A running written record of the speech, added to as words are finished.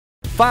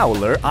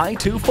Fowler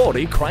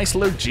I-240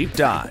 Chrysler Jeep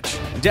Dodge.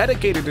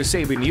 Dedicated to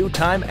saving you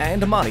time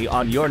and money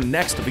on your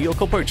next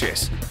vehicle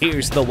purchase.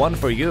 Here's the one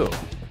for you.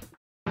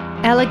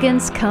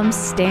 Elegance comes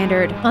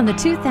standard on the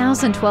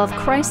 2012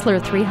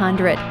 Chrysler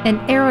 300. An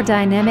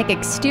aerodynamic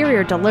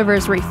exterior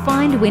delivers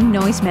refined wind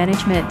noise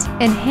management,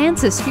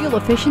 enhances fuel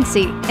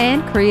efficiency,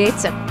 and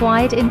creates a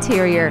quiet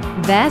interior.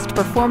 Vast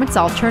performance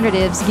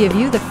alternatives give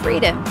you the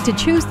freedom to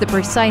choose the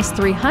precise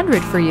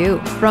 300 for you.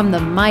 From the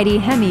mighty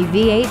Hemi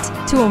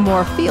V8 to a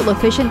more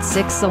fuel-efficient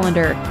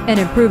 6-cylinder, an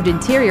improved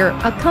interior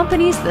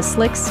accompanies the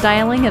slick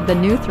styling of the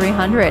new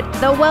 300.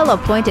 The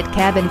well-appointed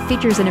cabin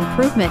features an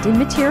improvement in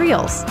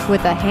materials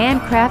with a handcrafted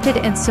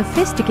and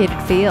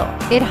sophisticated feel.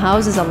 It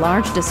houses a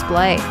large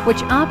display,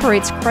 which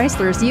operates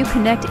Chrysler's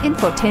Uconnect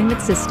infotainment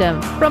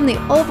system. From the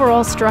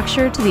overall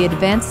structure to the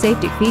advanced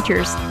safety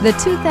features, the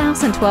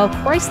 2012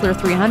 Chrysler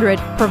 300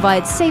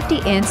 provides safety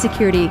and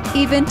security,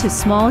 even to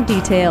small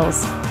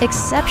details.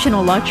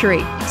 Exceptional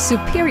luxury,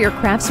 superior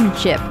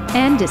craftsmanship,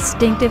 and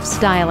distinctive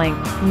styling.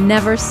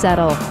 Never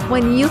settle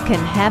when you can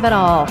have it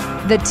all.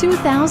 The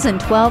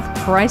 2012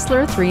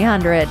 Chrysler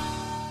 300.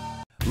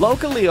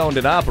 Locally owned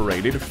and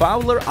operated,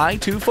 Fowler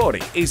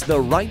I-240 is the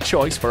right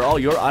choice for all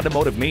your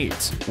automotive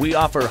needs. We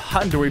offer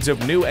hundreds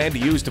of new and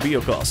used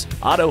vehicles,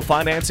 auto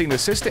financing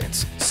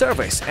assistance,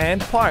 service,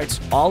 and parts,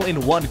 all in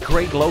one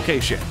great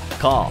location.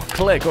 Call,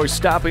 click, or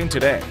stop in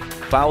today.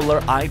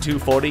 Fowler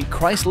I-240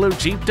 Chrysler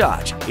Jeep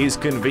Dodge is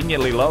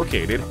conveniently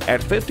located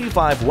at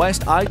 55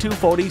 West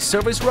I-240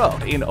 Service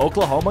Road in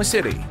Oklahoma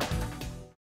City.